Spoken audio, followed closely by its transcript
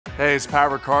Hey, it's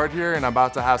Ricard here, and I'm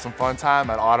about to have some fun time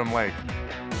at Autumn Lake.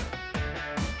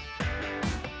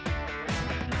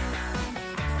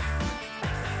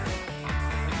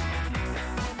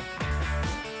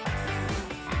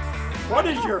 What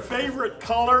is your favorite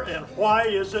color and why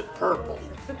is it purple?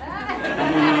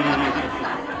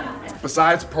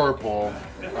 Besides purple,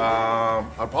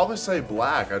 I'd probably say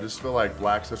black. I just feel like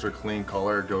black's such a clean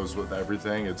color. It goes with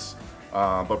everything.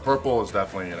 But purple is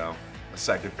definitely, you know, a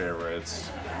second favorite. It's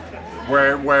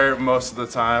wear it most of the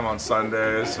time on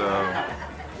Sundays. So.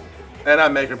 And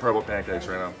I'm making purple pancakes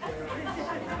right now.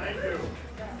 Thank you.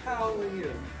 How old are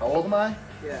you? How old am I?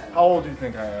 Yeah. How old do you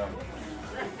think I am?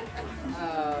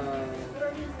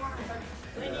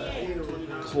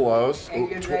 Close. In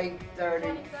your late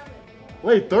 30s.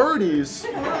 Late 30s?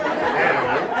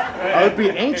 I would be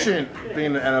ancient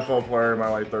being an NFL player in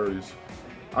my late 30s.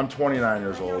 I'm 29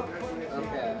 years old.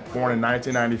 Okay. Born in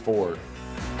 1994.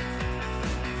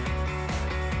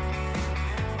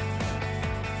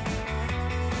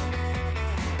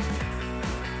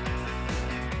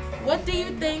 What do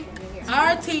you think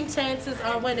our team chances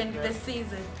are winning this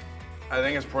season? I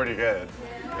think it's pretty good.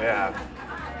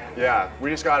 Yeah, we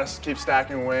just gotta keep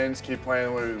stacking wins, keep playing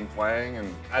the way we've been playing,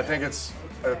 and I think it's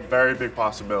a very big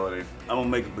possibility. I'm gonna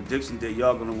make a prediction that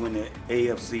y'all gonna win the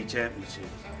AFC championship.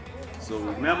 So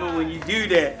remember when you do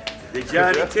that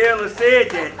Johnny Taylor said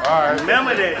that. All right.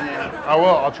 Remember that now. I will,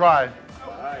 I'll try.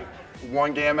 All right.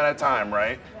 One game at a time,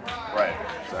 right? Right,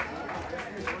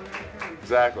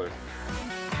 exactly.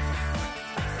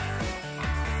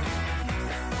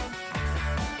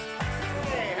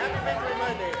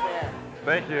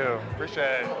 Thank you.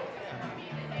 Appreciate it.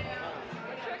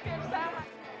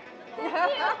 You're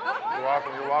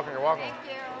welcome, you're welcome, you're welcome. Thank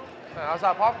you. Man, how's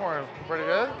that popcorn? Pretty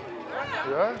good?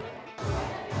 Yeah?